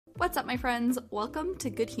What's up, my friends? Welcome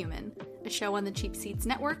to Good Human, a show on the Cheap Seats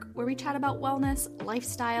Network where we chat about wellness,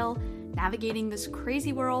 lifestyle, navigating this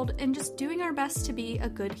crazy world, and just doing our best to be a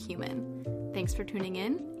good human. Thanks for tuning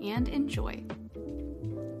in and enjoy.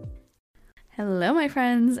 Hello, my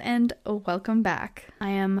friends, and welcome back.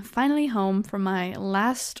 I am finally home from my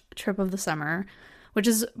last trip of the summer, which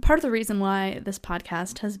is part of the reason why this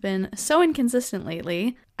podcast has been so inconsistent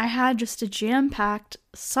lately. I had just a jam-packed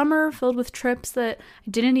summer filled with trips that I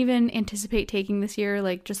didn't even anticipate taking this year,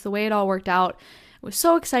 like just the way it all worked out. It was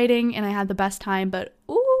so exciting and I had the best time, but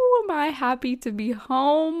ooh, am I happy to be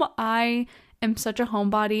home. I am such a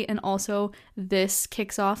homebody, and also this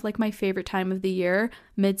kicks off like my favorite time of the year.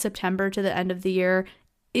 Mid-September to the end of the year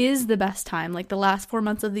is the best time. Like the last 4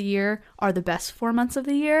 months of the year are the best 4 months of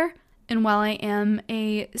the year. And while I am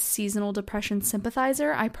a seasonal depression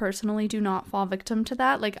sympathizer, I personally do not fall victim to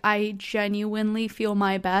that. Like, I genuinely feel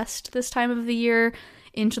my best this time of the year,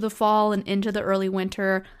 into the fall and into the early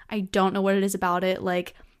winter. I don't know what it is about it.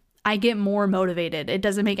 Like, I get more motivated. It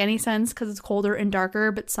doesn't make any sense because it's colder and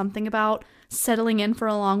darker, but something about settling in for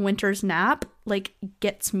a long winter's nap, like,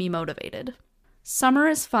 gets me motivated. Summer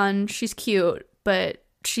is fun. She's cute, but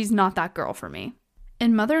she's not that girl for me.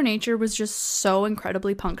 And Mother Nature was just so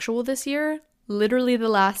incredibly punctual this year. Literally the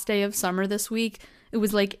last day of summer this week, it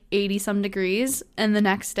was like 80 some degrees. And the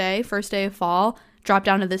next day, first day of fall, dropped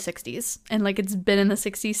down to the 60s. And like it's been in the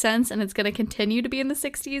 60s since, and it's going to continue to be in the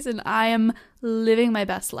 60s. And I am living my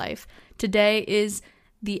best life. Today is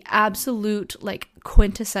the absolute like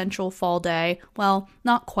quintessential fall day. Well,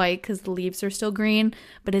 not quite because the leaves are still green,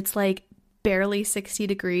 but it's like barely 60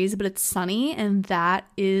 degrees, but it's sunny. And that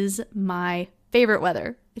is my favorite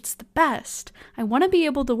weather. It's the best. I want to be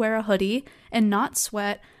able to wear a hoodie and not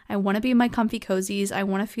sweat. I want to be in my comfy cozies. I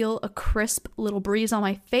want to feel a crisp little breeze on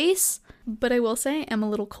my face. But I will say I'm a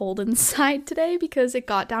little cold inside today because it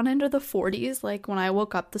got down into the 40s. Like when I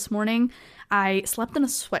woke up this morning, I slept in a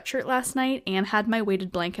sweatshirt last night and had my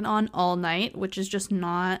weighted blanket on all night, which is just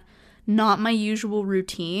not my usual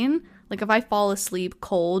routine. Like if I fall asleep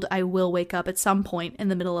cold, I will wake up at some point in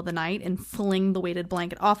the middle of the night and fling the weighted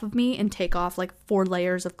blanket off of me and take off like 4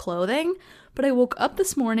 layers of clothing. But I woke up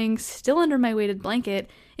this morning still under my weighted blanket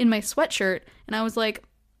in my sweatshirt, and I was like,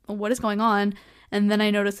 what is going on? And then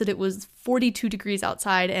I noticed that it was 42 degrees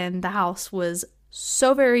outside and the house was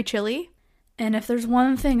so very chilly. And if there's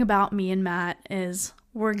one thing about me and Matt is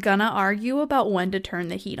we're gonna argue about when to turn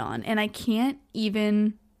the heat on. And I can't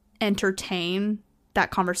even entertain that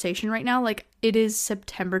conversation right now. Like, it is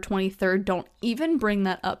September 23rd. Don't even bring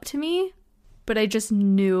that up to me. But I just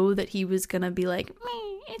knew that he was gonna be like,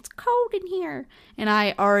 it's cold in here. And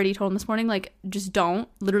I already told him this morning, like, just don't.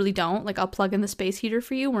 Literally don't. Like, I'll plug in the space heater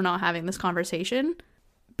for you. We're not having this conversation.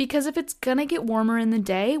 Because if it's gonna get warmer in the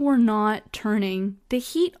day, we're not turning the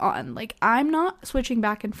heat on. Like, I'm not switching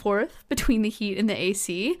back and forth between the heat and the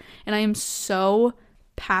AC. And I am so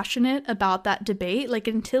passionate about that debate. Like,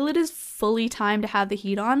 until it is fully time to have the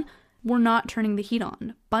heat on, we're not turning the heat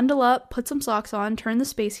on. Bundle up, put some socks on, turn the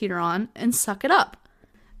space heater on, and suck it up.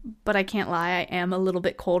 But I can't lie, I am a little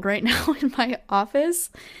bit cold right now in my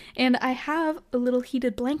office, and I have a little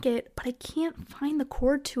heated blanket, but I can't find the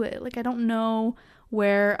cord to it. Like, I don't know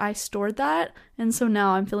where I stored that, and so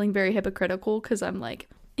now I'm feeling very hypocritical because I'm like,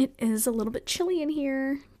 it is a little bit chilly in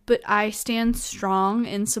here. But I stand strong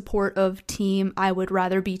in support of team I would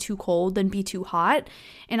rather be too cold than be too hot.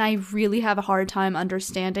 And I really have a hard time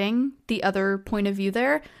understanding the other point of view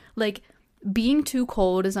there. Like, being too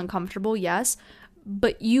cold is uncomfortable, yes,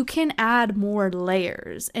 but you can add more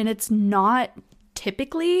layers. And it's not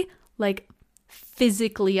typically like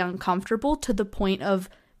physically uncomfortable to the point of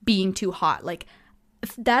being too hot. Like,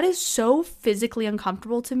 that is so physically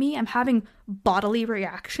uncomfortable to me. I'm having bodily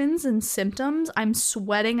reactions and symptoms. I'm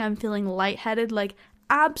sweating. I'm feeling lightheaded. Like,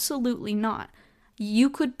 absolutely not. You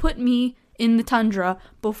could put me in the tundra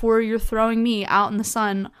before you're throwing me out in the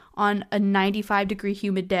sun on a 95-degree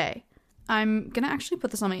humid day. I'm going to actually put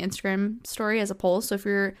this on my Instagram story as a poll. So if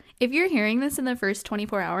you're hearing this in the first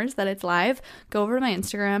 24 hours that it's live, go over to my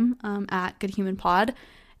Instagram at GoodHumanPod,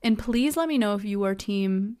 and please let me know if you are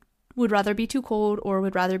team would rather be too cold or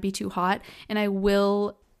would rather be too hot, and I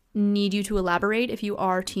will need you to elaborate if you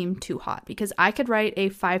are team too hot, because I could write a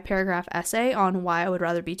 5-paragraph essay on why I would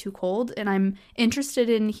rather be too cold, and I'm interested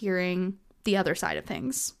in hearing the other side of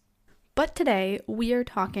things. But today we are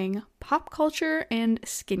talking pop culture and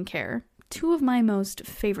skincare, two of my most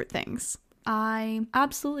favorite things. I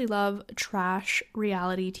absolutely love trash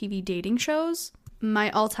reality TV dating shows.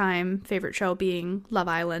 My all-time favorite show being Love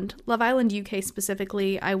Island. Love Island UK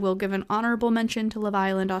specifically. I will give an honorable mention to Love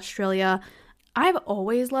Island Australia. I've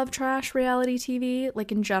always loved trash reality TV.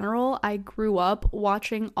 Like, in general, I grew up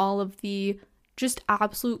watching all of the just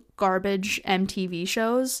absolute garbage MTV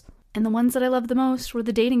shows. And the ones that I loved the most were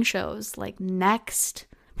the dating shows, like Next,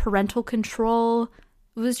 Parental Control.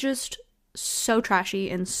 It was just so trashy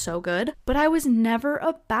and so good. But I was never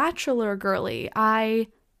a Bachelor girly. I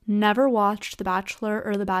never watched The Bachelor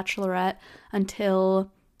or The Bachelorette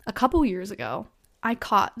until a couple years ago. I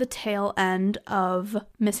caught the tail end of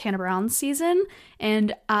Miss Hannah Brown's season,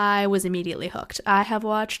 and I was immediately hooked. I have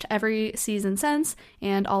watched every season since,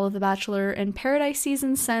 and all of the Bachelor in Paradise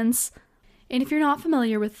seasons since. And if you're not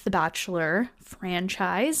familiar with the Bachelor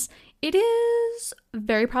franchise, it is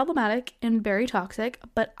very problematic and very toxic,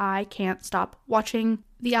 but I can't stop watching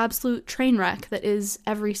the absolute train wreck that is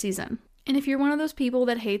every season. And if you're one of those people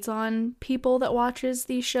that hates on people that watches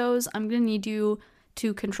these shows, I'm gonna need you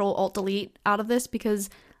to Control-Alt-Delete out of this, because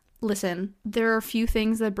listen, there are a few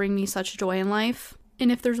things that bring me such joy in life.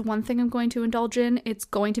 And if there's one thing I'm going to indulge in, it's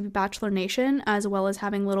going to be Bachelor Nation, as well as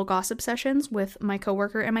having little gossip sessions with my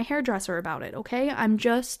coworker and my hairdresser about it, okay? I'm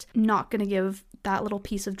just not gonna give that little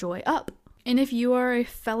piece of joy up. And if you are a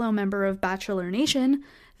fellow member of Bachelor Nation,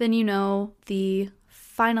 then you know the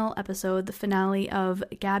final episode, the finale of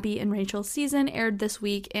Gabby and Rachel's season, aired this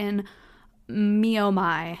week, and me oh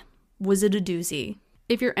my, was it a doozy.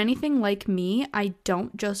 If you're anything like me, I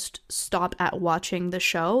don't just stop at watching the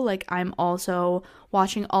show. Like, I'm also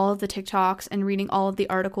watching all of the TikToks and reading all of the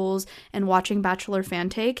articles and watching Bachelor fan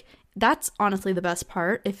take. That's honestly the best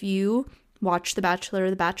part. If you watch The Bachelor or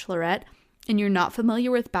The Bachelorette and you're not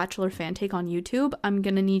familiar with Bachelor fan take on YouTube, I'm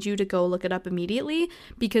gonna need you to go look it up immediately,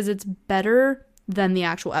 because it's better than the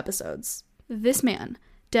actual episodes. This man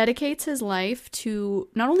dedicates his life to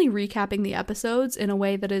not only recapping the episodes in a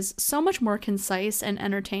way that is so much more concise and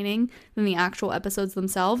entertaining than the actual episodes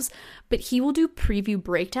themselves, but he will do preview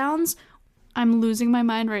breakdowns. I'm losing my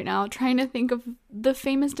mind right now trying to think of the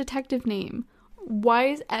famous detective name. Why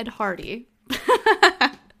is Ed Hardy?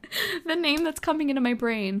 The name that's coming into my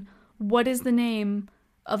brain. What is the name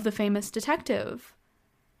of the famous detective?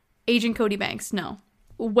 Agent Cody Banks. No.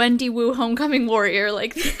 Wendy Wu, Homecoming Warrior.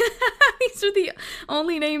 Like, these are the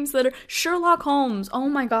only names that are... Sherlock Holmes. Oh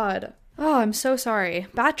my god. Oh, I'm so sorry.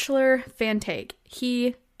 Bachelor fan take.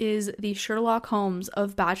 He is the Sherlock Holmes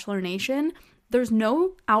of Bachelor Nation. There's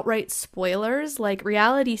no outright spoilers. Like,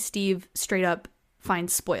 Reality Steve straight up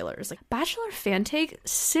finds spoilers. Like, Bachelor fan take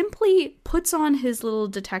simply puts on his little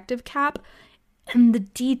detective cap, and the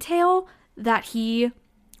detail that he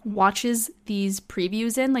watches these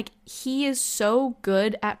previews in, like, he is so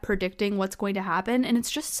good at predicting what's going to happen, and it's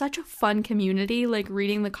just such a fun community, like,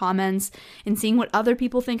 reading the comments and seeing what other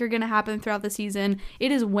people think are going to happen throughout the season.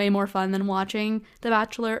 It is way more fun than watching The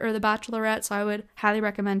Bachelor or The Bachelorette, so I would highly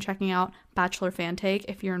recommend checking out Bachelor fan take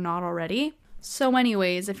if you're not already. So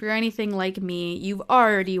anyways, if you're anything like me, you've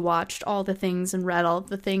already watched all the things and read all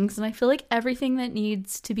of the things, and I feel like everything that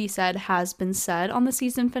needs to be said has been said on the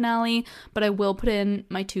season finale, but I will put in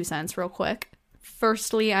my 2 cents real quick.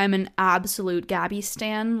 Firstly, I'm an absolute Gabby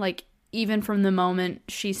stan. Like, even from the moment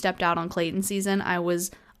she stepped out on Clayton season, I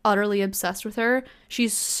was utterly obsessed with her.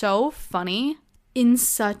 She's so funny in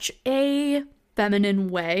such a feminine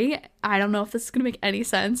way. I don't know if this is gonna make any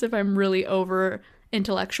sense, if I'm really over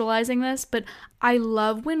intellectualizing this, but I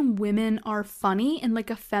love when women are funny in like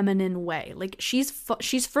a feminine way. Like, she's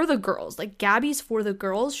for the girls. Like, Gabby's for the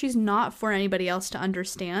girls. She's not for anybody else to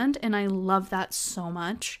understand, and I love that so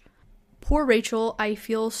much. Poor Rachel, I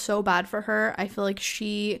feel so bad for her. I feel like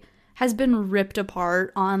she has been ripped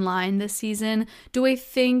apart online this season. Do I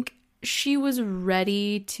think she was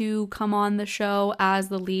ready to come on the show as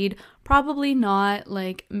the lead? Probably not.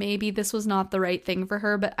 Like, maybe this was not the right thing for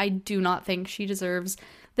her, but I do not think she deserves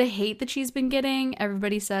the hate that she's been getting.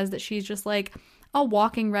 Everybody says that she's just like a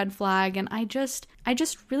walking red flag, and I just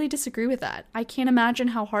really disagree with that. I can't imagine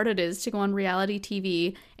how hard it is to go on reality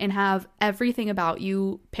TV and have everything about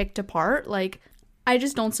you picked apart. Like, I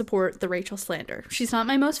just don't support the Rachel slander. She's not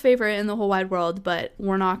my most favorite in the whole wide world, but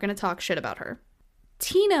we're not going to talk shit about her.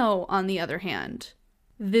 Tino, on the other hand,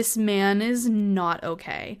 this man is not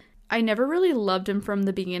okay. I never really loved him from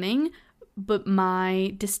the beginning, but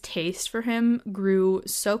my distaste for him grew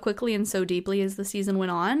so quickly and so deeply as the season went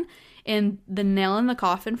on. And the nail in the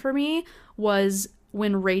coffin for me was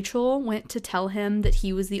when Rachel went to tell him that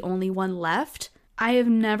he was the only one left. I have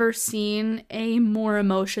never seen a more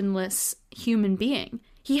emotionless human being.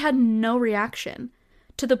 He had no reaction,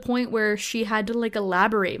 to the point where she had to like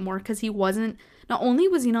elaborate more, because he wasn't, not only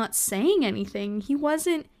was he not saying anything, he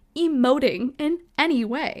wasn't emoting in any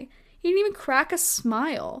way. He didn't even crack a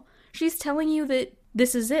smile. She's telling you that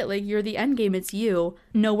this is it. Like, you're the end game. It's you.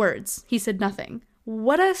 No words. He said nothing.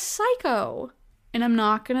 What a psycho. And I'm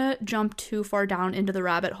not gonna jump too far down into the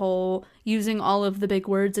rabbit hole using all of the big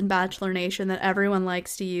words in Bachelor Nation that everyone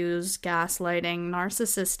likes to use, gaslighting,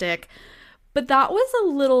 narcissistic, but that was a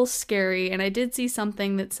little scary. And I did see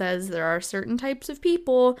something that says there are certain types of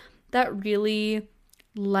people that really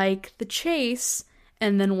like the chase,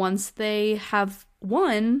 and then once they have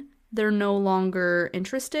won, they're no longer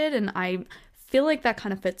interested, and I feel like that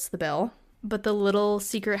kind of fits the bill. But the little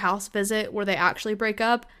secret house visit where they actually break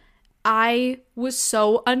up, I was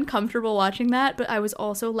so uncomfortable watching that, but I was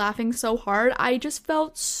also laughing so hard. I just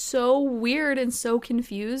felt so weird and so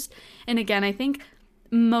confused. And again, I think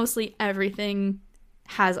mostly everything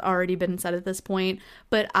has already been said at this point,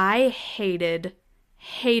 but I hated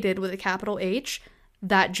with a capital H,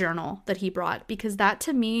 that journal that he brought, because that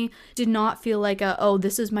to me did not feel like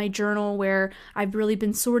this is my journal where I've really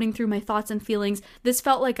been sorting through my thoughts and feelings. This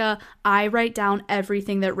felt like I write down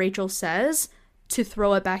everything that Rachel says to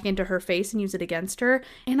throw it back into her face and use it against her.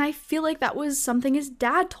 And I feel like that was something his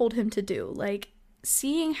dad told him to do. Like,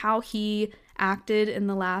 seeing how he acted in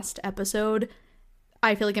the last episode,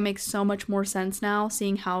 I feel like it makes so much more sense now,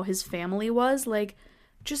 seeing how his family was. Like,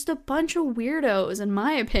 just a bunch of weirdos, in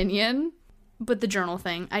my opinion. But the journal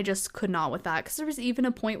thing, I just could not with that, because there was even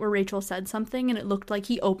a point where Rachel said something and it looked like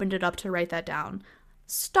he opened it up to write that down.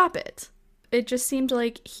 Stop it. It just seemed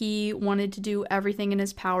like he wanted to do everything in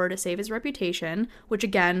his power to save his reputation, which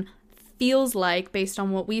again feels like, based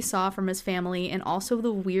on what we saw from his family and also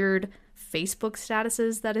the weird Facebook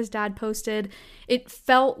statuses that his dad posted, it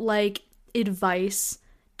felt like advice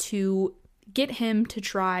to get him to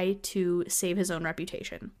try to save his own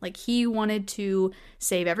reputation. Like, he wanted to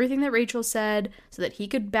save everything that Rachel said so that he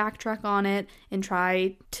could backtrack on it and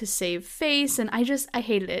try to save face, and I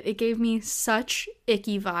hated it. It gave me such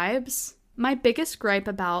icky vibes. My biggest gripe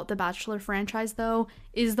about the Bachelor franchise, though,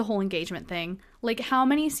 is the whole engagement thing. Like, how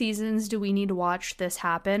many seasons do we need to watch this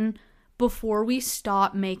happen before we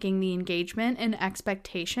stop making the engagement an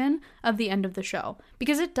expectation of the end of the show?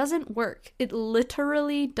 Because it doesn't work. It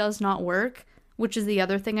literally does not work, which is the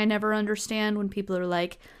other thing I never understand when people are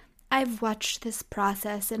like, I've watched this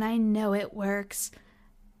process and I know it works.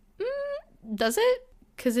 Does it?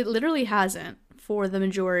 Because it literally hasn't for the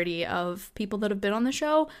majority of people that have been on the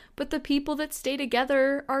show, but the people that stay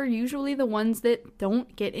together are usually the ones that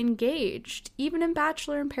don't get engaged, even in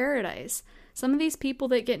Bachelor in Paradise. Some of these people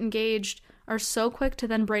that get engaged are so quick to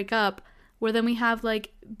then break up, where then we have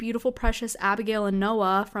like beautiful, precious Abigail and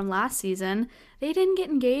Noah from last season. They didn't get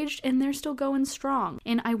engaged and they're still going strong.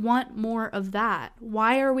 And I want more of that.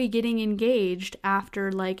 Why are we getting engaged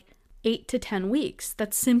after like 8 to 10 weeks?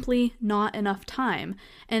 That's simply not enough time.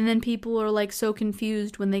 And then people are like so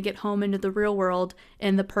confused when they get home into the real world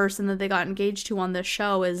and the person that they got engaged to on this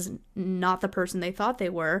show is not the person they thought they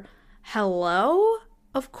were. Hello?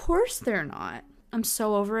 Of course they're not. I'm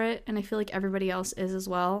so over it, and I feel like everybody else is as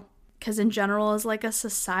well. Because in general, as like a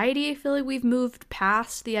society, I feel like we've moved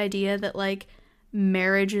past the idea that like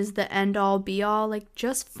marriage is the end all be all. Like,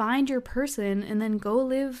 just find your person and then go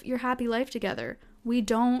live your happy life together. We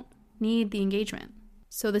don't need the engagement.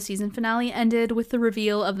 So the season finale ended with the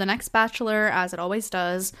reveal of the next Bachelor, as it always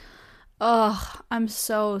does. Ugh, I'm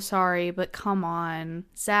so sorry, but come on.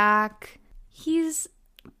 Zach, he's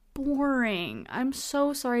boring. I'm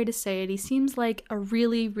so sorry to say it. He seems like a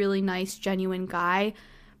really, really nice, genuine guy,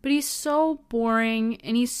 but he's so boring,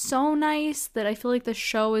 and he's so nice that I feel like the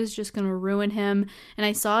show is just going to ruin him. And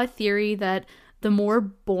I saw a theory that the more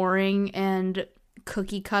boring and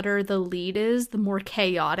cookie cutter the lead is, the more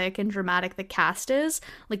chaotic and dramatic the cast is.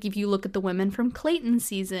 Like, if you look at the women from Clayton's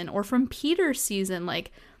season or from Peter's season,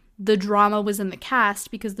 like, the drama was in the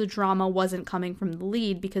cast because the drama wasn't coming from the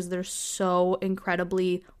lead because they're so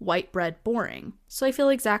incredibly white bread boring. So I feel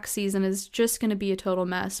like Zach's season is just going to be a total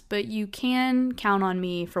mess, but you can count on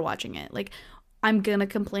me for watching it. Like, I'm going to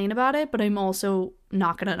complain about it, but I'm also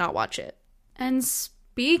not going to not watch it. And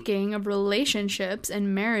speaking of relationships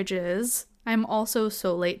and marriages, I'm also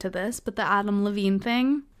so late to this, but the Adam Levine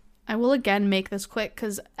thing, I will again make this quick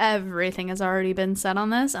because everything has already been said on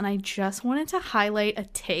this, and I just wanted to highlight a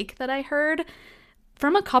take that I heard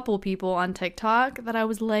from a couple people on TikTok that I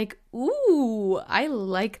was like, ooh, I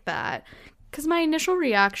like that. Because my initial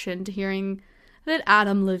reaction to hearing that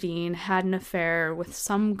Adam Levine had an affair with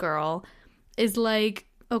some girl is like,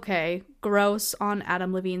 okay, gross on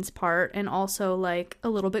Adam Levine's part, and also like a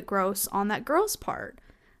little bit gross on that girl's part.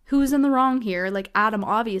 Who's in the wrong here? Like, Adam,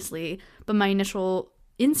 obviously, but my initial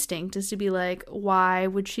instinct is to be like, why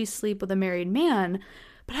would she sleep with a married man?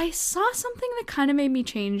 But I saw something that kind of made me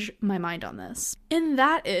change my mind on this. And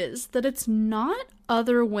that is that it's not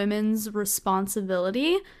other women's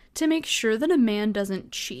responsibility to make sure that a man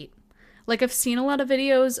doesn't cheat. Like, I've seen a lot of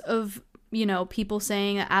videos of, people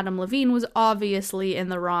saying that Adam Levine was obviously in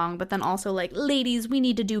the wrong, but then also like, ladies, we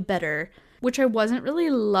need to do better. Which I wasn't really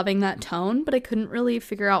loving that tone, but I couldn't really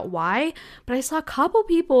figure out why. But I saw a couple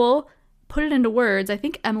people put it into words. I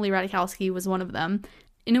think Emily Ratajkowski was one of them.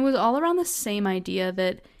 And it was all around the same idea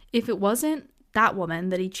that if it wasn't that woman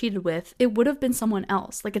that he cheated with, it would have been someone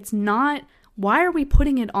else. Like, it's not, why are we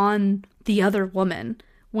putting it on the other woman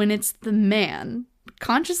when it's the man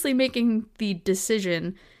consciously making the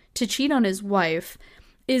decision to cheat on his wife?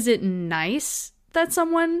 Is it nice that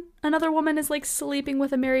another woman is like sleeping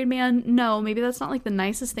with a married man? No, maybe that's not like the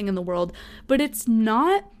nicest thing in the world, but it's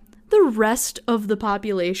not the rest of the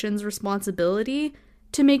population's responsibility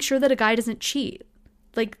to make sure that a guy doesn't cheat.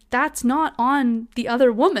 Like, that's not on the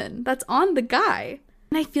other woman, that's on the guy.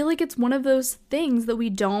 And I feel like it's one of those things that we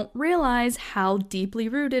don't realize how deeply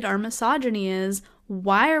rooted our misogyny is.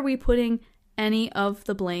 Why are we putting any of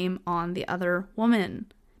the blame on the other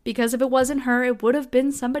woman? Because if it wasn't her, it would have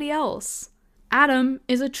been somebody else. Adam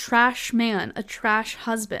is a trash man, a trash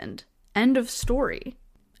husband. End of story.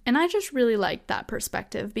 And I just really like that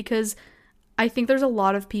perspective, because I think there's a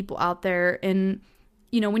lot of people out there, and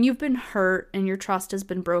when you've been hurt and your trust has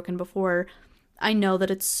been broken before, I know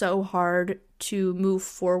that it's so hard to move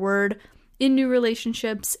forward in new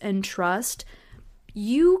relationships and trust.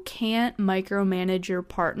 You can't micromanage your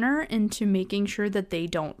partner into making sure that they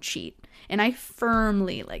don't cheat. And I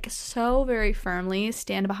firmly, so very firmly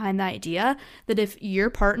stand behind the idea that if your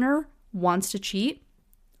partner wants to cheat,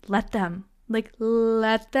 let them.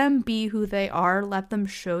 Let them be who they are. Let them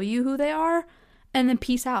show you who they are. And then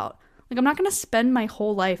peace out. I'm not going to spend my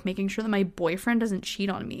whole life making sure that my boyfriend doesn't cheat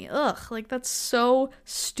on me. Ugh, that's so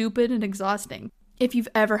stupid and exhausting. If you've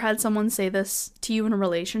ever had someone say this to you in a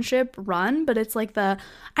relationship, run. But it's like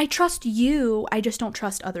I trust you, I just don't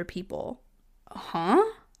trust other people. Huh?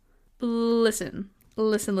 Listen,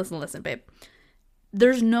 babe.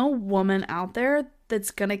 There's no woman out there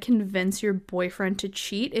that's gonna convince your boyfriend to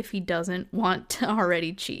cheat if he doesn't want to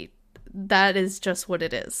already cheat. That is just what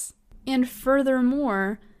it is. And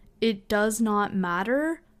furthermore, it does not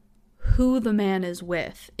matter who the man is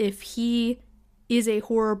with. If he is a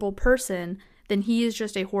horrible person, then he is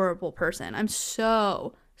just a horrible person. I'm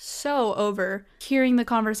so over hearing the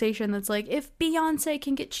conversation that's like, if Beyonce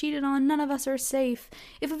can get cheated on, none of us are safe.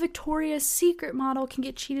 If a Victoria's Secret model can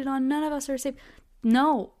get cheated on, none of us are safe.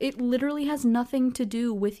 No, it literally has nothing to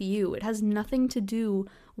do with you. It has nothing to do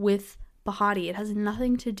with Bahati. It has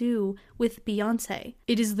nothing to do with Beyonce.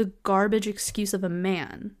 It is the garbage excuse of a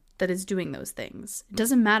man that is doing those things. It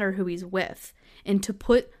doesn't matter who he's with. And to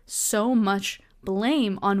put so much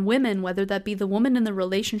blame on women, whether that be the woman in the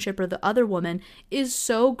relationship or the other woman, is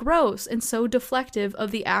so gross and so deflective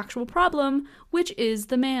of the actual problem, which is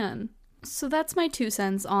the man. So that's my 2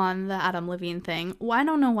 cents on the Adam Levine thing. Well, I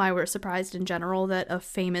don't know why we're surprised in general that a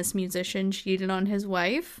famous musician cheated on his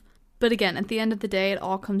wife. But again, at the end of the day, it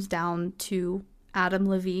all comes down to Adam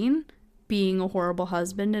Levine being a horrible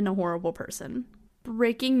husband and a horrible person.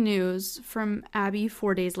 Breaking news from Abby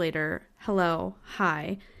 4 days later. Hello.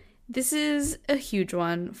 Hi. This is a huge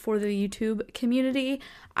one for the YouTube community.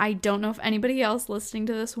 I don't know if anybody else listening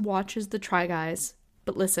to this watches the Try Guys,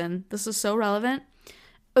 but listen, this is so relevant.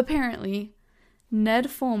 Apparently,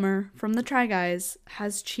 Ned Fulmer from the Try Guys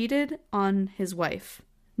has cheated on his wife.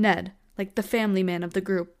 Ned, the family man of the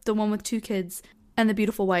group, the one with 2 kids, and the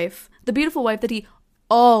beautiful wife that he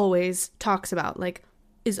always talks about,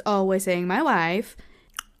 is always saying, my wife.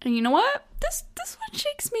 And you know what? This one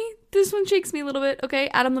shakes me. This one shakes me a little bit. Okay,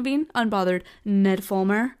 Adam Levine, unbothered. Ned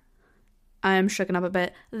Fulmer, I am shooken up a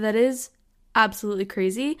bit. That is absolutely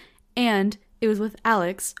crazy. And it was with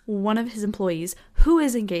Alex, one of his employees, who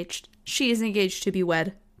is engaged. She is engaged to be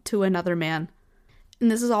wed to another man.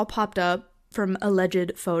 And this is all popped up from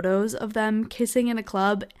alleged photos of them kissing in a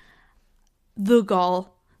club. The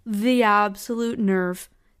gall, the absolute nerve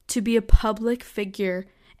to be a public figure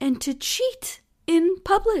and to cheat in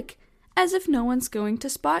public as if no one's going to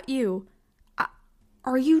spot you.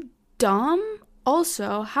 Are you dumb?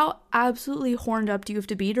 Also, how absolutely horned up do you have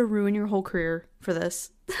to be to ruin your whole career for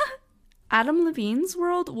this? Adam Levine's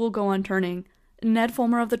world will go on turning. Ned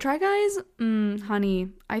Fulmer of the Try Guys? Honey,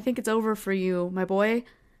 I think it's over for you, my boy.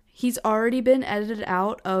 He's already been edited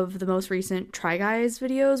out of the most recent Try Guys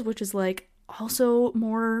videos, which is also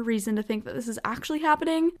more reason to think that this is actually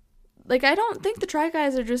happening. I don't think the Try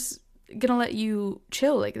Guys are just gonna let you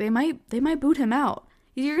chill. They might boot him out.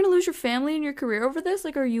 You're gonna lose your family and your career over this?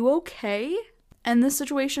 Are you okay? And this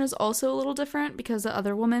situation is also a little different because the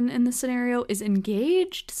other woman in this scenario is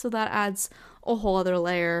engaged, so that adds a whole other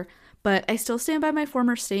layer. But I still stand by my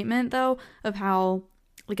former statement, though, of how,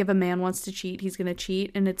 like, if a man wants to cheat, he's gonna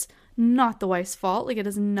cheat, and it's not the wife's fault. Like, it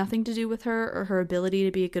has nothing to do with her or her ability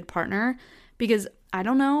to be a good partner, because I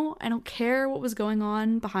don't know, I don't care what was going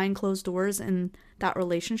on behind closed doors in that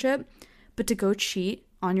relationship, but to go cheat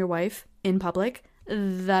on your wife in public,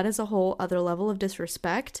 that is a whole other level of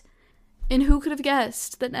disrespect. And who could have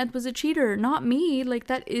guessed that Ned was a cheater? Not me. Like,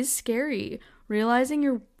 that is scary. Realizing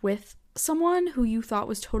you're with someone who you thought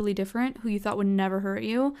was totally different, who you thought would never hurt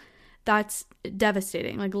you, that's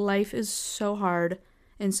devastating. Like, life is so hard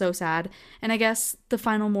and so sad. And I guess the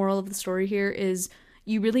final moral of the story here is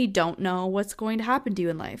you really don't know what's going to happen to you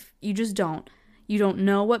in life. You just don't. You don't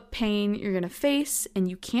know what pain you're going to face, and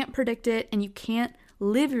you can't predict it, and you can't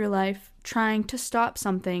live your life trying to stop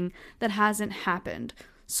something that hasn't happened.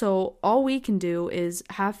 So all we can do is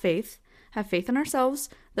have faith in ourselves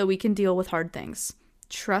that we can deal with hard things.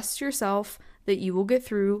 Trust yourself that you will get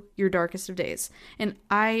through your darkest of days. And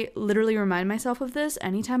I literally remind myself of this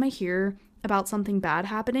anytime I hear about something bad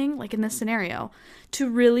happening, like in this scenario, to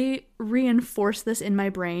really reinforce this in my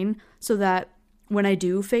brain so that when I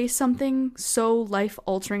do face something so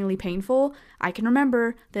life-alteringly painful, I can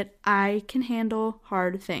remember that I can handle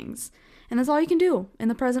hard things. And that's all you can do in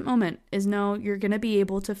the present moment, is know you're going to be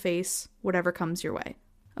able to face whatever comes your way.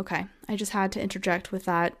 Okay, I just had to interject with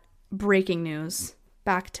that breaking news.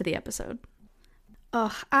 Back to the episode.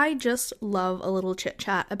 Ugh, I just love a little chit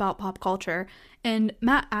chat about pop culture. And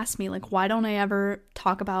Matt asked me, like, why don't I ever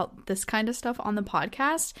talk about this kind of stuff on the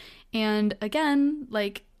podcast? And again,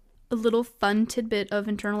 like, a little fun tidbit of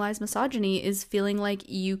internalized misogyny is feeling like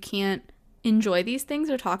you can't enjoy these things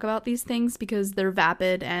or talk about these things because they're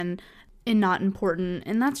vapid and not important.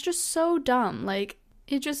 And that's just so dumb. Like,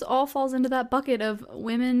 it just all falls into that bucket of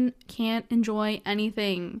women can't enjoy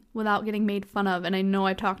anything without getting made fun of. And I know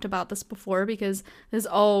I've talked about this before because this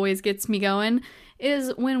always gets me going,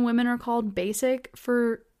 is when women are called basic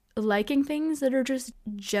for liking things that are just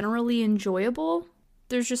generally enjoyable.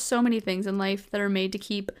 There's just so many things in life that are made to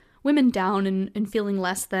keep women down and feeling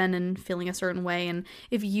less than and feeling a certain way. And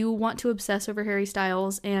if you want to obsess over Harry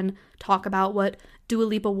Styles and talk about what Dua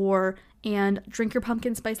Lipa wore and drink your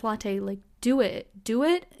pumpkin spice latte, like, do it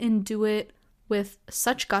and do it with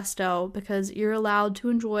such gusto, because you're allowed to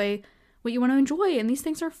enjoy what you want to enjoy, and these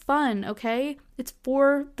things are fun, okay? It's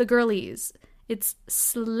for the girlies. It's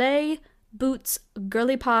slay boots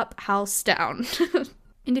girly pop house down.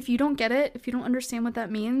 And if you don't get it, if you don't understand what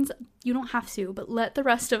that means, you don't have to, but let the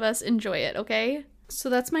rest of us enjoy it, okay? So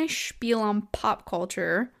that's my spiel on pop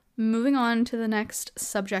culture. Moving on to the next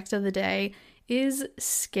subject of the day is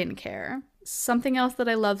skincare. Something else that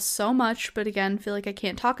I love so much, but again, feel like I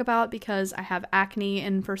can't talk about because I have acne,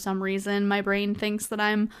 and for some reason my brain thinks that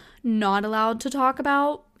I'm not allowed to talk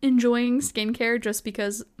about enjoying skincare just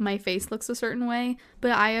because my face looks a certain way.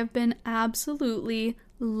 But I have been absolutely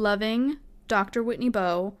loving Dr. Whitney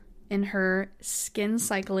Bowe and her skin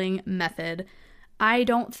cycling method. I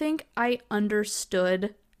don't think I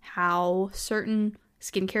understood how certain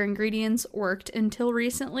skincare ingredients worked until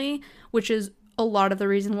recently, which is a lot of the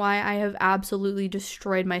reason why I have absolutely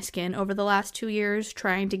destroyed my skin over the last 2 years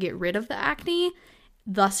trying to get rid of the acne,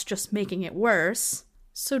 thus just making it worse.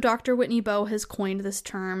 So Dr. Whitney Bowe has coined this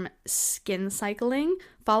term skin cycling.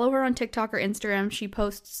 Follow her on TikTok or Instagram. She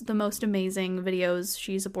posts the most amazing videos.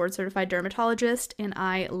 She's a board certified dermatologist and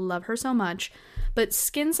I love her so much. But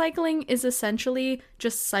skin cycling is essentially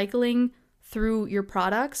just cycling through your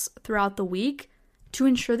products throughout the week to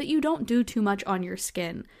ensure that you don't do too much on your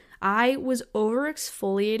skin. I was over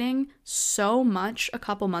exfoliating so much a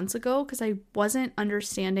couple months ago because I wasn't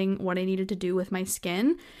understanding what I needed to do with my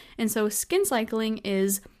skin. And so skin cycling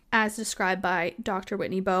is, as described by Dr.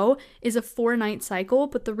 Whitney Bowe, is a 4-night cycle.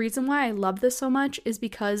 But the reason why I love this so much is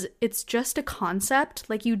because it's just a concept.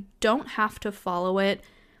 Like, you don't have to follow it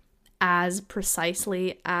as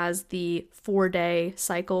precisely as the 4-day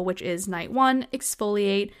cycle, which is night 1,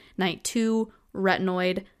 exfoliate, night 2,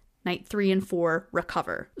 retinoid, night 3 and 4,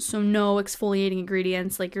 recover. So no exfoliating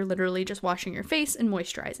ingredients, like you're literally just washing your face and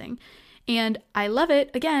moisturizing. And I love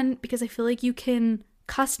it, again, because I feel like you can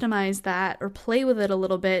customize that or play with it a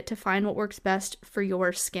little bit to find what works best for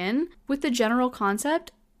your skin, with the general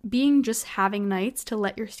concept being just having nights to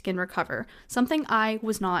let your skin recover, something I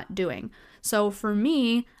was not doing. So for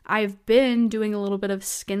me, I've been doing a little bit of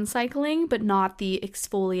skin cycling, but not the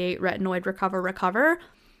exfoliate, retinoid, recover.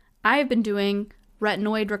 I've been doing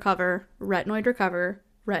retinoid, recover, retinoid, recover,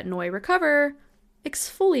 retinoid, recover,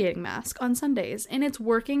 exfoliating mask on Sundays, and it's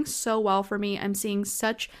working so well for me. I'm seeing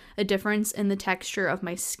such a difference in the texture of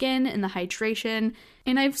my skin and the hydration,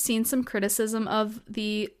 and I've seen some criticism of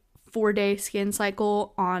the 4-day skin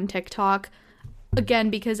cycle on TikTok. Again,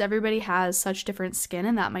 because everybody has such different skin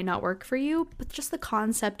and that might not work for you, but just the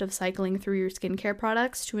concept of cycling through your skincare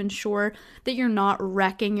products to ensure that you're not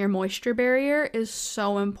wrecking your moisture barrier is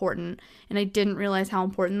so important. And I didn't realize how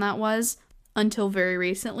important that was until very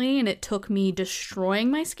recently, and it took me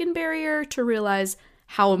destroying my skin barrier to realize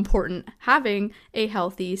how important having a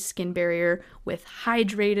healthy skin barrier with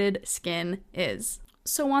hydrated skin is.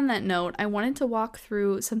 So on that note, I wanted to walk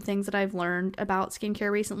through some things that I've learned about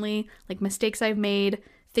skincare recently, like mistakes I've made,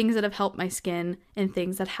 things that have helped my skin, and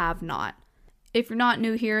things that have not. If you're not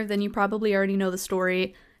new here, then you probably already know the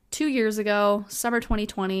story. 2 years ago, summer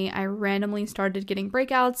 2020, I randomly started getting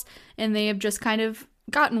breakouts, and they have just kind of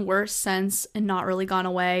gotten worse since and not really gone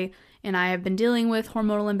away. And I have been dealing with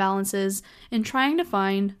hormonal imbalances and trying to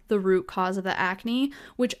find the root cause of the acne,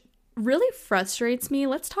 which really frustrates me.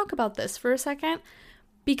 Let's talk about this for a second.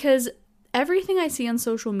 Because everything I see on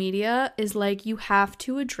social media is like, you have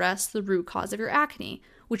to address the root cause of your acne,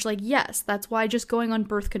 which, like, yes, that's why just going on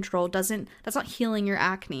birth control that's not healing your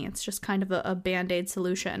acne. It's just kind of a band-aid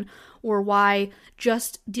solution. Or why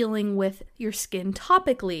just dealing with your skin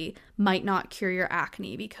topically might not cure your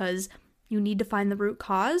acne, because you need to find the root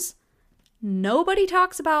cause. Nobody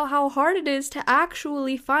talks about how hard it is to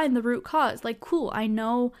actually find the root cause. Like, cool, I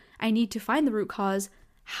know I need to find the root cause.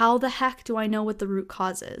 How the heck do I know what the root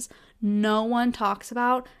cause is? No one talks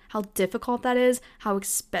about how difficult that is, how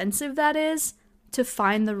expensive that is to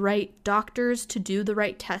find the right doctors to do the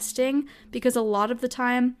right testing, because a lot of the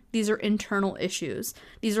time, these are internal issues.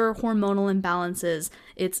 These are hormonal imbalances.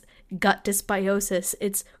 It's gut dysbiosis.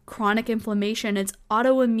 It's chronic inflammation. It's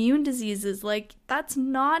autoimmune diseases. Like, that's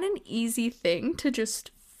not an easy thing to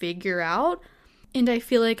just figure out. And I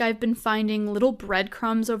feel like I've been finding little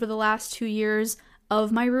breadcrumbs over the last 2 years of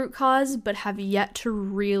my root cause, but have yet to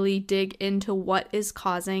really dig into what is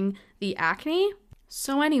causing the acne.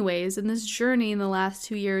 So anyways, in this journey in the last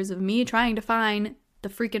 2 years of me trying to find the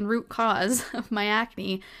freaking root cause of my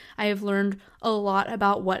acne, I have learned a lot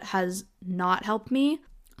about what has not helped me.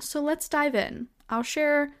 So let's dive in. I'll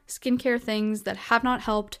share skincare things that have not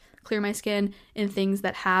helped clear my skin and things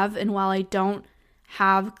that have. And while I don't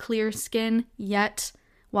have clear skin yet,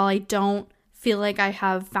 while I don't feel like I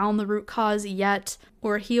have found the root cause yet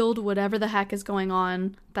or healed whatever the heck is going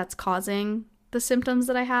on that's causing the symptoms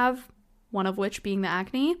that I have, one of which being the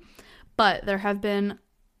acne, but there have been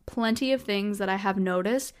plenty of things that I have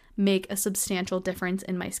noticed make a substantial difference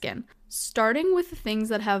in my skin. Starting with the things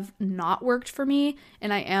that have not worked for me,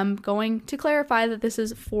 and I am going to clarify that this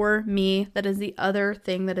is for me. That is the other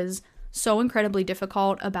thing that is so incredibly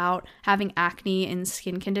difficult about having acne and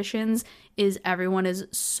skin conditions, is everyone is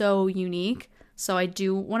so unique. So I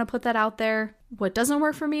do want to put that out there. What doesn't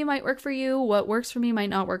work for me might work for you. What works for me might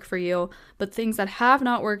not work for you. But things that have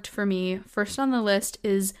not worked for me, first on the list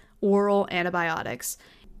is oral antibiotics.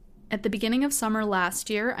 At the beginning of summer last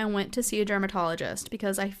year, I went to see a dermatologist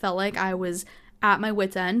because I felt like I was at my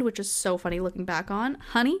wit's end, which is so funny looking back on.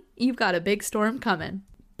 Honey, you've got a big storm coming.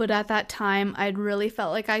 But at that time, I'd really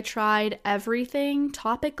felt like I tried everything,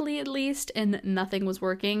 topically at least, and nothing was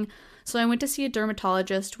working. So I went to see a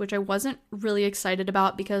dermatologist, which I wasn't really excited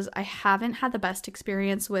about because I haven't had the best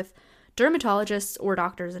experience with dermatologists or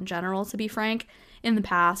doctors in general, to be frank, in the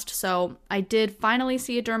past. So I did finally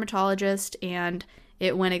see a dermatologist, and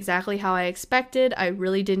it went exactly how I expected. I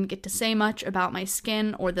really didn't get to say much about my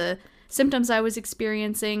skin or the symptoms I was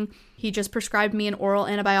experiencing. He just prescribed me an oral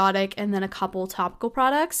antibiotic and then a couple topical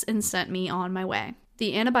products and sent me on my way.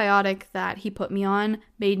 The antibiotic that he put me on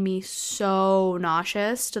made me so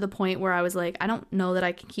nauseous to the point where I was like, I don't know that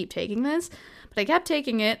I can keep taking this, but I kept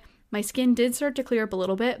taking it. My skin did start to clear up a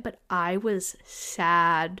little bit, but I was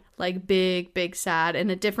sad, like big sad, in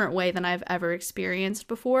a different way than I've ever experienced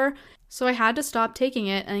before. So I had to stop taking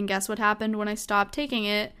it, and guess what happened when I stopped taking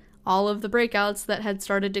it? All of the breakouts that had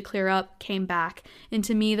started to clear up came back. And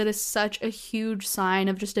to me, that is such a huge sign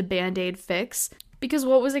of just a band-aid fix. Because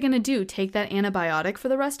what was I going to do? Take that antibiotic for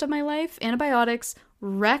the rest of my life? Antibiotics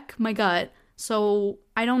wreck my gut. So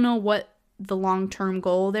I don't know what the long-term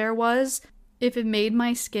goal there was. If it made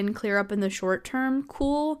my skin clear up in the short term,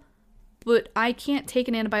 cool. But I can't take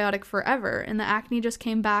an antibiotic forever. And the acne just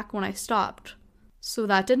came back when I stopped. So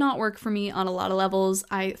that did not work for me on a lot of levels.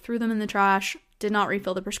 I threw them in the trash, did not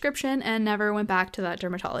refill the prescription, and never went back to that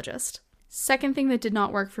dermatologist. Second thing that did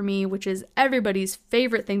not work for me, which is everybody's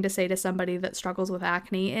favorite thing to say to somebody that struggles with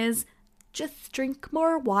acne, is just drink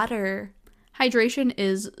more water. Hydration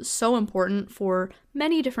is so important for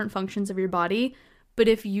many different functions of your body, but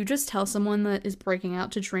if you just tell someone that is breaking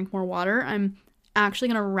out to drink more water, I'm actually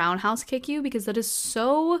going to roundhouse kick you because that is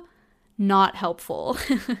so not helpful.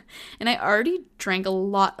 And I already drank a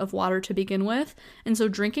lot of water to begin with, and so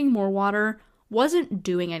drinking more water wasn't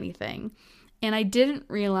doing anything. And I didn't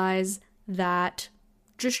realize that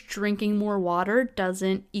just drinking more water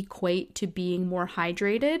doesn't equate to being more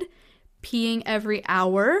hydrated. Peeing every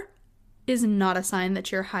hour is not a sign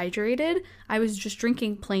that you're hydrated. I was just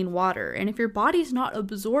drinking plain water. And if your body's not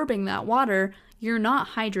absorbing that water, you're not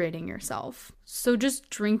hydrating yourself. So just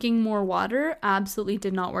drinking more water absolutely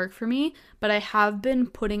did not work for me, but I have been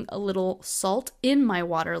putting a little salt in my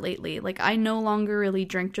water lately. Like, I no longer really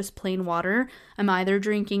drink just plain water. I'm either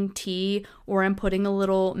drinking tea or I'm putting a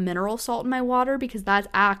little mineral salt in my water because that's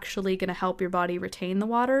actually going to help your body retain the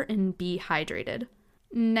water and be hydrated.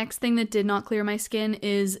 Next thing that did not clear my skin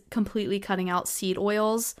is completely cutting out seed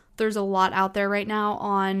oils. There's a lot out there right now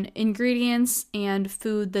on ingredients and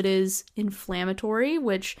food that is inflammatory,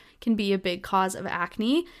 which can be a big cause of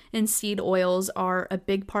acne, and seed oils are a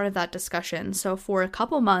big part of that discussion. So for a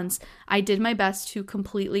couple months, I did my best to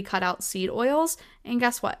completely cut out seed oils, and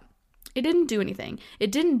guess what? It didn't do anything.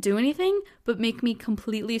 It didn't do anything but make me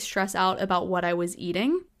completely stress out about what I was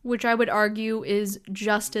eating, which I would argue is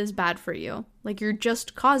just as bad for you. Like, you're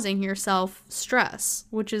just causing yourself stress,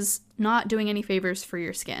 which is not doing any favors for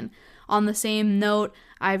your skin. On the same note,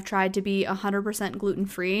 I've tried to be 100%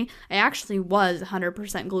 gluten-free. I actually was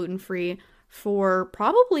 100% gluten-free for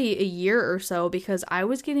probably a year or so because I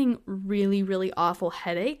was getting really, really awful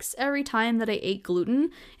headaches every time that I ate gluten,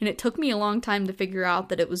 and it took me a long time to figure out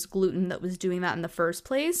that it was gluten that was doing that in the first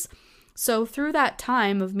place. So through that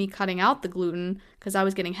time of me cutting out the gluten, because I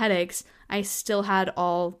was getting headaches, I still had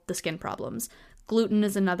all the skin problems. Gluten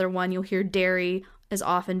is another one. You'll hear dairy as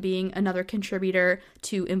often being another contributor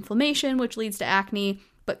to inflammation, which leads to acne,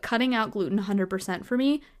 but cutting out gluten 100% for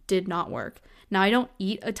me did not work. Now, I don't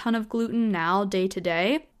eat a ton of gluten now day to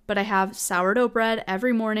day, but I have sourdough bread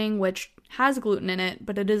every morning, which has gluten in it,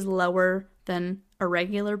 but it is lower than a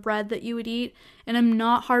regular bread that you would eat, and I'm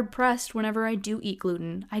not hard pressed whenever I do eat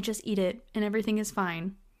gluten. I just eat it and everything is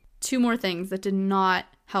fine. 2 more things that did not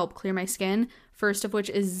help clear my skin, first of which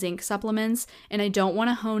is zinc supplements, and I don't want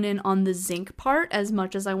to hone in on the zinc part as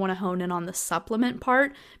much as I want to hone in on the supplement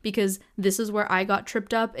part, because this is where I got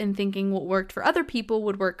tripped up in thinking what worked for other people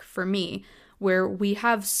would work for me, where we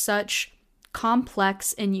have such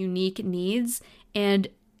complex and unique needs, and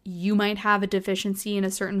you might have a deficiency in a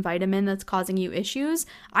certain vitamin that's causing you issues.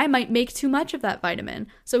 I might make too much of that vitamin.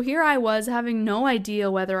 So here I was having no idea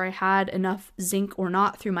whether I had enough zinc or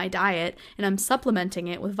not through my diet, and I'm supplementing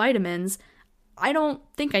it with vitamins. I don't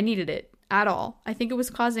think I needed it at all. I think it was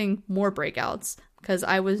causing more breakouts because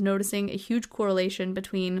I was noticing a huge correlation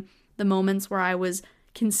between the moments where I was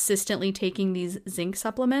consistently taking these zinc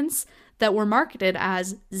supplements that were marketed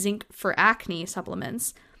as zinc for acne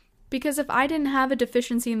supplements. Because if I didn't have a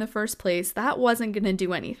deficiency in the first place, that wasn't going to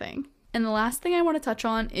do anything. And the last thing I want to touch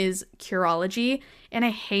on is Curology, and I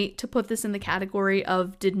hate to put this in the category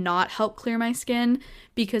of did not help clear my skin,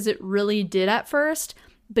 because it really did at first,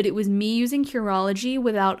 but it was me using Curology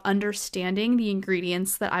without understanding the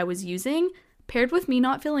ingredients that I was using, paired with me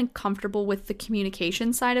not feeling comfortable with the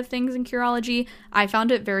communication side of things in Curology. I found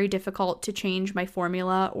it very difficult to change my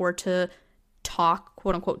formula or to talk,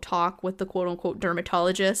 quote unquote, talk with the quote unquote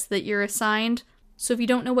dermatologist that you're assigned. So if you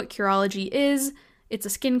don't know what Curology is, it's a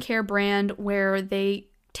skincare brand where they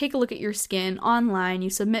take a look at your skin online,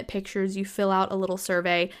 you submit pictures, you fill out a little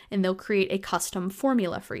survey, and they'll create a custom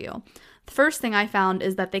formula for you. The first thing I found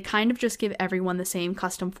is that they kind of just give everyone the same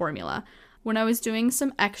custom formula. When I was doing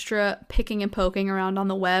some extra picking and poking around on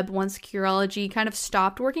the web, once Curology kind of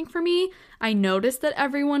stopped working for me, I noticed that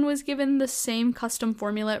everyone was given the same custom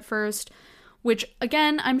formula at first, which,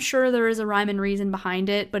 again, I'm sure there is a rhyme and reason behind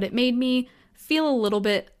it, but it made me feel a little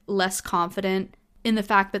bit less confident in the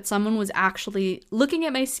fact that someone was actually looking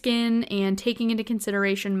at my skin and taking into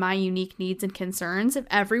consideration my unique needs and concerns. If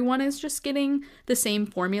everyone is just getting the same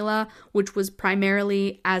formula, which was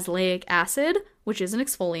primarily azelaic acid, which is an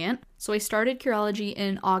exfoliant. So I started Curology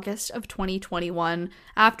in August of 2021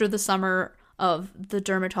 after the summer of the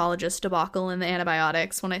dermatologist debacle and the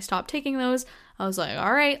antibiotics. When I stopped taking those, I was like,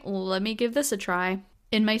 all right, let me give this a try.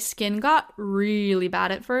 And my skin got really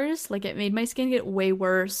bad at first. Like, it made my skin get way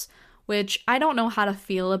worse, which I don't know how to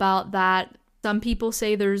feel about that. Some people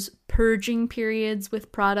say there's purging periods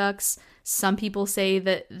with products. Some people say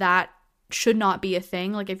that should not be a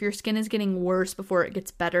thing. Like, if your skin is getting worse before it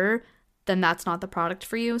gets better, then that's not the product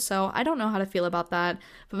for you. So I don't know how to feel about that.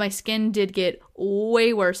 But my skin did get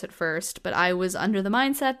way worse at first, but I was under the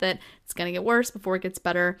mindset that it's going to get worse before it gets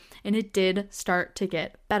better, and it did start to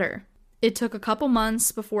get better. It took a couple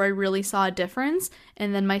months before I really saw a difference,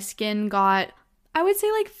 and then my skin got, I would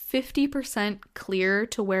say, like 50% clear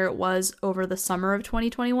to where it was over the summer of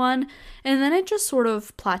 2021, and then it just sort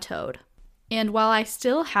of plateaued. And while I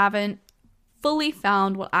still haven't fully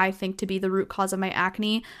found what I think to be the root cause of my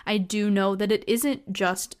acne, I do know that it isn't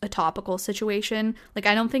just a topical situation. Like,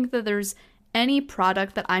 I don't think that there's any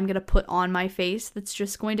product that I'm going to put on my face that's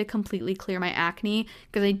just going to completely clear my acne,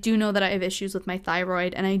 because I do know that I have issues with my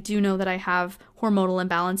thyroid, and I do know that I have hormonal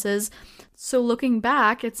imbalances. So looking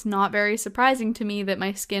back, it's not very surprising to me that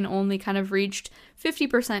my skin only kind of reached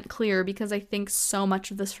 50% clear, because I think so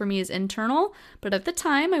much of this for me is internal. But at the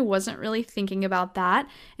time, I wasn't really thinking about that.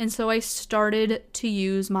 And so I started to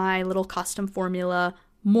use my little custom formula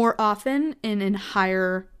more often and in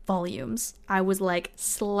higher volumes. I was like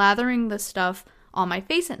slathering the stuff on my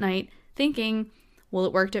face at night, thinking, well,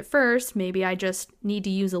 it worked at first, maybe I just need to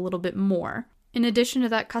use a little bit more. In addition to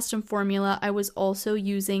that custom formula, I was also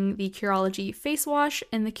using the Curology face wash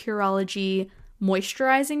and the Curology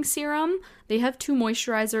moisturizing serum. They have two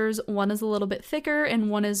moisturizers. One is a little bit thicker and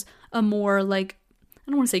one is a more like,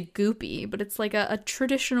 I don't want to say goopy, but it's like a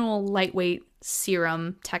traditional lightweight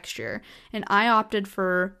serum texture. And I opted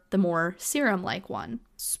for the more serum-like one.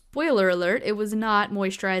 Spoiler alert, it was not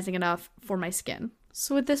moisturizing enough for my skin.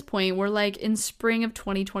 So at this point, we're like in spring of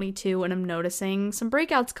 2022, and I'm noticing some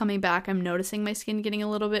breakouts coming back. I'm noticing my skin getting a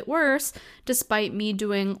little bit worse, despite me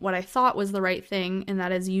doing what I thought was the right thing, and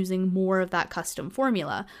that is using more of that custom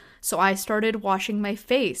formula. So I started washing my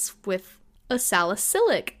face with a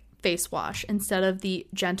salicylic face wash instead of the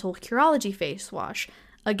gentle Curology face wash.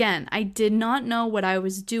 Again, I did not know what I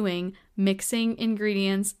was doing, mixing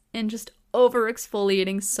ingredients and just over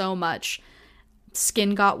exfoliating so much.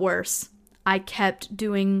 Skin got worse. I kept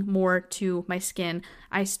doing more to my skin.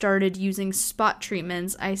 I started using spot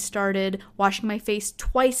treatments. I started washing my face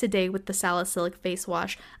twice a day with the salicylic face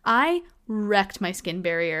wash. I wrecked my skin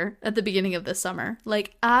barrier at the beginning of this summer.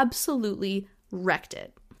 Like, absolutely wrecked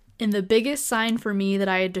it. And the biggest sign for me that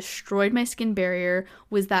I had destroyed my skin barrier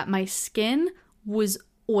was that my skin was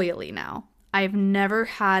oily now. I've never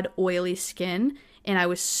had oily skin, and I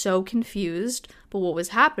was so confused. But what was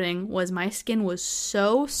happening was my skin was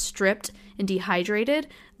so stripped and dehydrated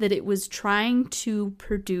that it was trying to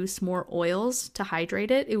produce more oils to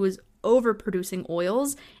hydrate it. It was overproducing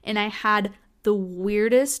oils, and I had the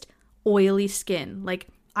weirdest oily skin. Like,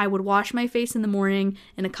 I would wash my face in the morning,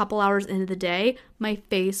 and a couple hours into the day, my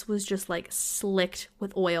face was just like slicked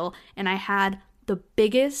with oil, and I had the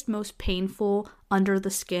biggest, most painful under the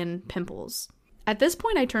skin pimples. At this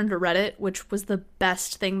point, I turned to Reddit, which was the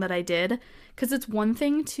best thing that I did, because it's one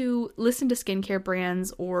thing to listen to skincare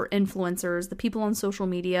brands or influencers, the people on social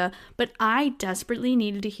media, but I desperately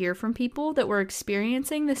needed to hear from people that were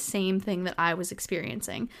experiencing the same thing that I was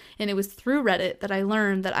experiencing. And it was through Reddit that I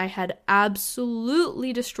learned that I had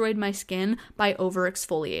absolutely destroyed my skin by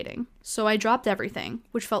over-exfoliating. So I dropped everything,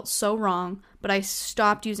 which felt so wrong, but I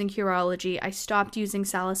stopped using Curology, I stopped using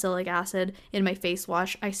salicylic acid in my face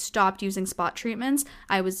wash, I stopped using spot treatments,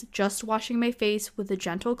 I was just washing my face with a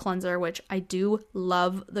gentle cleanser, which I do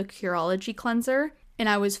love the Curology cleanser, and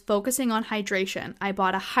I was focusing on hydration. I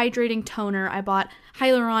bought a hydrating toner, I bought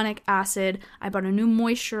hyaluronic acid, I bought a new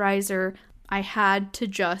moisturizer. I had to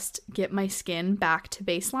just get my skin back to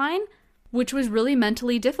baseline, which was really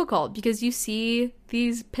mentally difficult because you see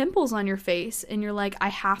these pimples on your face and you're like, I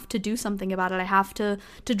have to do something about it. I have to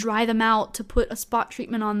dry them out, to put a spot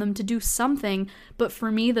treatment on them, to do something. But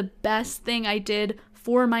for me, the best thing I did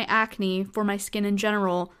for my acne, for my skin in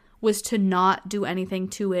general, was to not do anything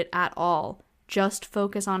to it at all. Just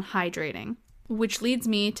focus on hydrating. Which leads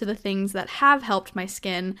me to the things that have helped my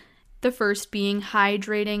skin. The first being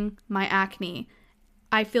hydrating my acne.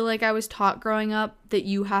 I feel like I was taught growing up that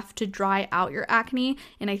you have to dry out your acne,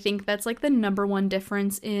 and I think that's like the number one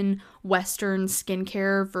difference in Western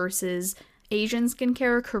skincare versus Asian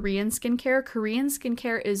skincare, Korean skincare. Korean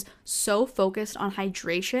skincare is so focused on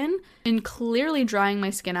hydration, and clearly drying my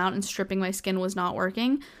skin out and stripping my skin was not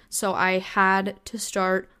working, so I had to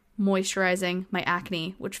start moisturizing my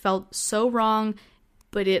acne, which felt so wrong,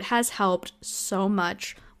 but it has helped so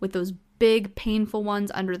much with those big painful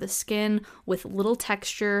ones under the skin with little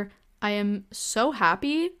texture. I am so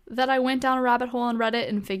happy that I went down a rabbit hole on Reddit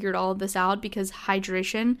and figured all of this out, because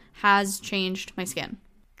hydration has changed my skin.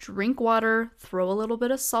 Drink water, throw a little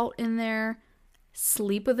bit of salt in there,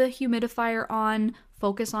 sleep with a humidifier on,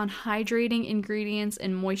 focus on hydrating ingredients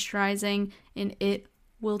and moisturizing, and it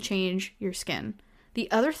will change your skin. The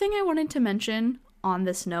other thing I wanted to mention on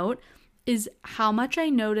this note is how much I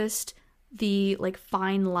noticed the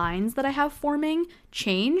fine lines that I have forming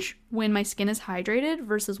change when my skin is hydrated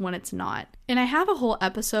versus when it's not. And I have a whole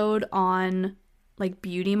episode on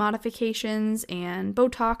beauty modifications and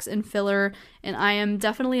Botox and filler, and I am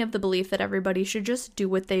definitely of the belief that everybody should just do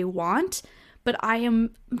what they want. But I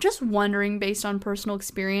am just wondering, based on personal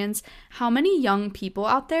experience, how many young people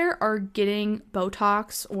out there are getting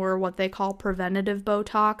Botox or what they call preventative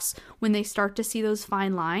Botox when they start to see those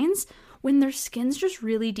fine lines, when their skin's just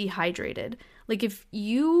really dehydrated. If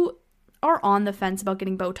you are on the fence about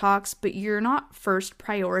getting Botox, but you're not first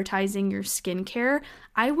prioritizing your skincare,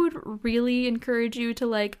 I would really encourage you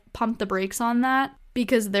to pump the brakes on that,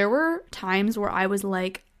 because there were times where I was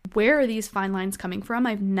like, where are these fine lines coming from?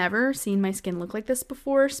 I've never seen my skin look like this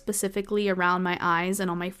before, specifically around my eyes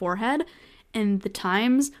and on my forehead. And the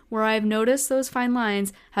times where I've noticed those fine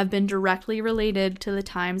lines have been directly related to the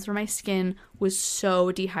times where my skin was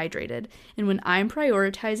so dehydrated. And when I'm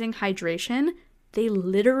prioritizing hydration, they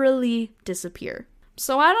literally disappear.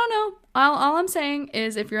 So I don't know. All I'm saying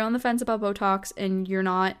is, if you're on the fence about Botox and you're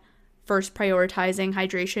not first prioritizing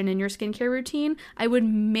hydration in your skincare routine, I would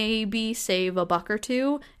maybe save a buck or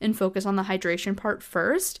two and focus on the hydration part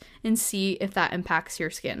first and see if that impacts your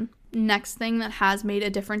skin. Next thing that has made a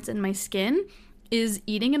difference in my skin is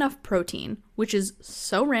eating enough protein, which is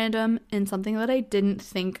so random and something that I didn't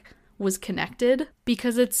think was connected,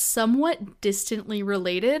 because it's somewhat distantly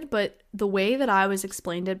related, but the way that I was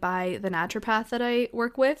explained it by the naturopath that I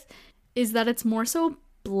work with is that it's more so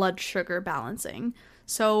blood sugar balancing.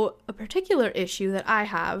 So a particular issue that I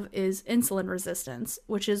have is insulin resistance,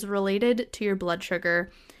 which is related to your blood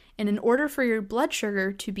sugar. And in order for your blood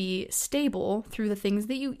sugar to be stable through the things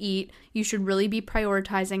that you eat, you should really be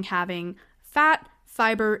prioritizing having fat,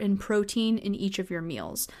 fiber, and protein in each of your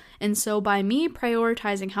meals. And so by me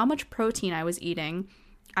prioritizing how much protein I was eating,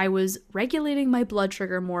 I was regulating my blood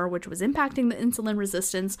sugar more, which was impacting the insulin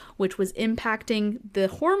resistance, which was impacting the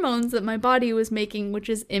hormones that my body was making, which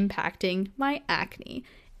is impacting my acne.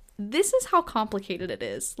 This is how complicated it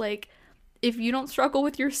is. If you don't struggle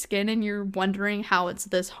with your skin and you're wondering how it's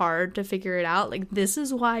this hard to figure it out, this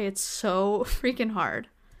is why it's so freaking hard.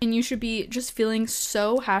 And you should be just feeling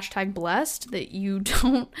so #blessed that you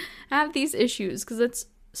don't have these issues, because it's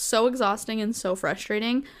so exhausting and so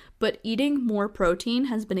frustrating. But eating more protein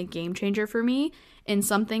has been a game changer for me, and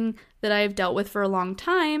something that I've dealt with for a long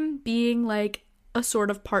time, being a sort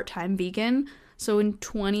of part-time vegan. So in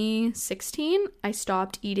 2016, I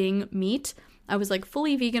stopped eating meat. I was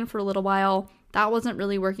fully vegan for a little while. That wasn't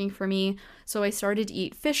really working for me. So I started to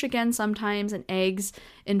eat fish again sometimes and eggs.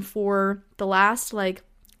 And for the last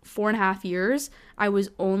 4.5 years, I was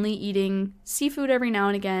only eating seafood every now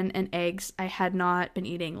and again and eggs. I had not been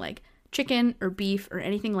eating chicken or beef or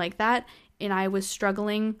anything like that. And I was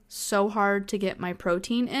struggling so hard to get my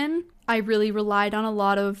protein in. I really relied on a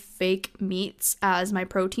lot of fake meats as my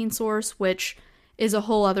protein source, which is a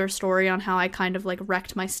whole other story on how I kind of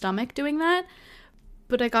wrecked my stomach doing that.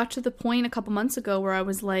 But I got to the point a couple months ago where I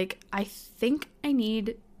was I think I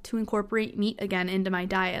need to incorporate meat again into my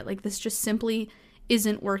diet. This just simply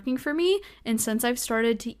isn't working for me. And since I've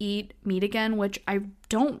started to eat meat again, which I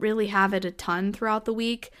don't really have it a ton throughout the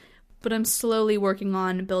week, but I'm slowly working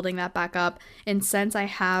on building that back up. And since I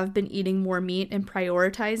have been eating more meat and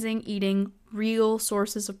prioritizing eating real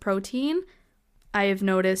sources of protein, I have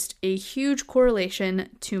noticed a huge correlation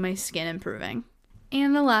to my skin improving.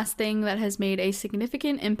 And the last thing that has made a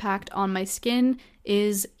significant impact on my skin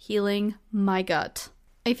is healing my gut.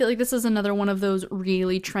 I feel like this is another one of those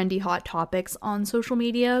really trendy hot topics on social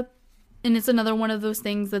media. And it's another one of those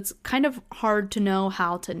things that's kind of hard to know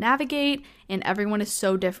how to navigate, and everyone is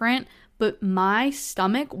so different. But my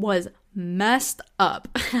stomach was messed up.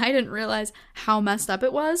 I didn't realize how messed up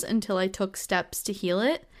it was until I took steps to heal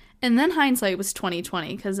it. And then hindsight was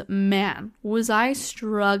 2020, because man, was I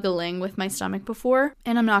struggling with my stomach before.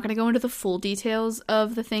 And I'm not going to go into the full details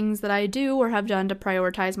of the things that I do or have done to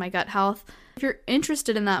prioritize my gut health. If you're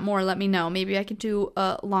interested in that more, let me know. Maybe I could do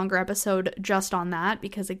a longer episode just on that,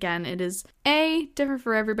 because again, it is A, different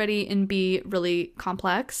for everybody, and B, really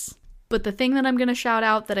complex. But the thing that I'm going to shout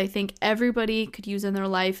out that I think everybody could use in their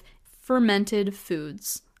life, fermented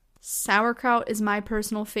foods. Sauerkraut is my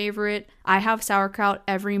personal favorite. I have sauerkraut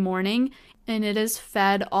every morning, and it has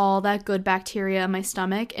fed all that good bacteria in my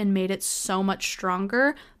stomach and made it so much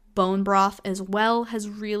stronger. Bone broth as well has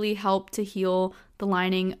really helped to heal the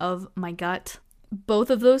lining of my gut.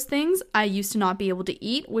 Both of those things I used to not be able to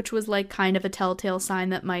eat, which was kind of a telltale sign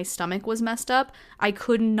that my stomach was messed up. I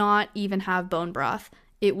could not even have bone broth.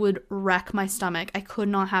 it would wreck my stomach. I could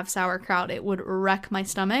not have sauerkraut. It would wreck my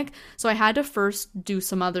stomach. So I had to first do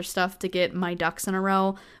some other stuff to get my ducks in a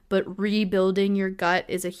row. But rebuilding your gut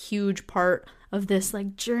is a huge part of this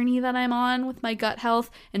like journey that I'm on with my gut health,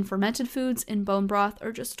 and fermented foods and bone broth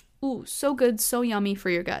are just, so good, so yummy for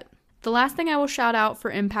your gut. The last thing I will shout out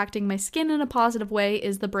for impacting my skin in a positive way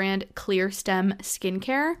is the brand Clearstem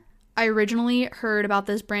Skincare. I originally heard about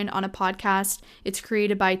this brand on a podcast. It's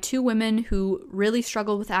created by two women who really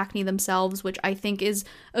struggle with acne themselves, which I think is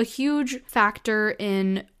a huge factor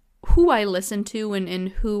in who I listen to and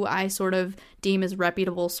who I sort of deem as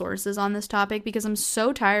reputable sources on this topic, because I'm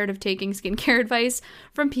so tired of taking skincare advice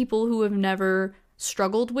from people who have never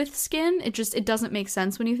struggled with skin. It doesn't make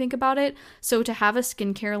sense when you think about it. So to have a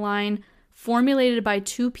skincare line formulated by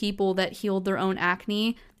two people that healed their own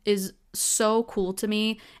acne is so cool to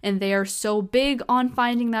me, and they are so big on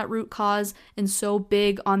finding that root cause and so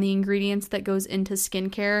big on the ingredients that goes into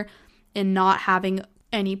skincare and not having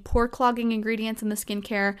any pore clogging ingredients in the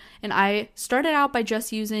skincare. And I started out by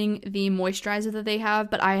just using the moisturizer that they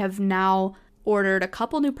have, but I have now ordered a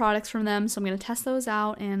couple new products from them, so I'm going to test those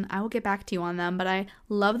out and I will get back to you on them. But I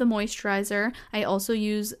love the moisturizer. I also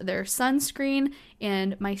use their sunscreen,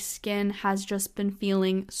 and my skin has just been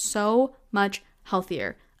feeling so much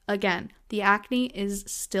healthier. Again, the acne is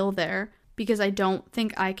still there because I don't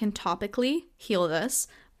think I can topically heal this,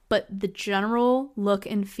 but the general look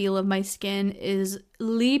and feel of my skin is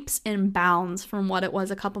leaps and bounds from what it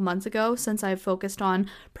was a couple months ago, since I've focused on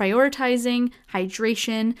prioritizing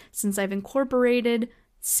hydration, since I've incorporated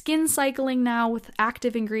skin cycling now with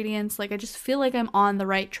active ingredients. Like, I just feel like I'm on the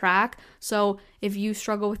right track. So if you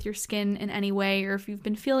struggle with your skin in any way, or if you've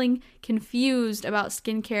been feeling confused about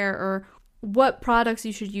skincare or what products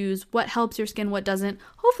you should use, what helps your skin, what doesn't,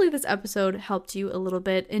 hopefully this episode helped you a little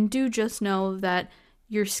bit. And do just know that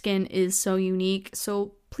your skin is so unique,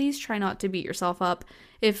 so please try not to beat yourself up.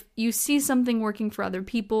 If you see something working for other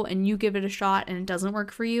people and you give it a shot and it doesn't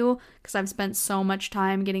work for you, because I've spent so much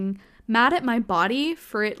time getting mad at my body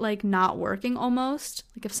for it like not working almost.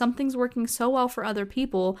 Like, if something's working so well for other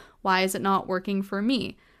people, why is it not working for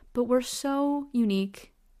me? But we're so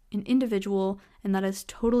unique and individual, and that is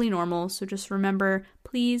totally normal. So just remember,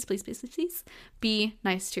 please, please, please, please, please be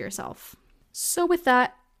nice to yourself. So with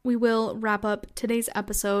that, we will wrap up today's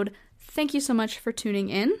episode. Thank you so much for tuning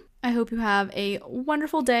in. I hope you have a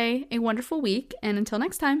wonderful day, a wonderful week, and until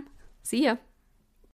next time, see ya.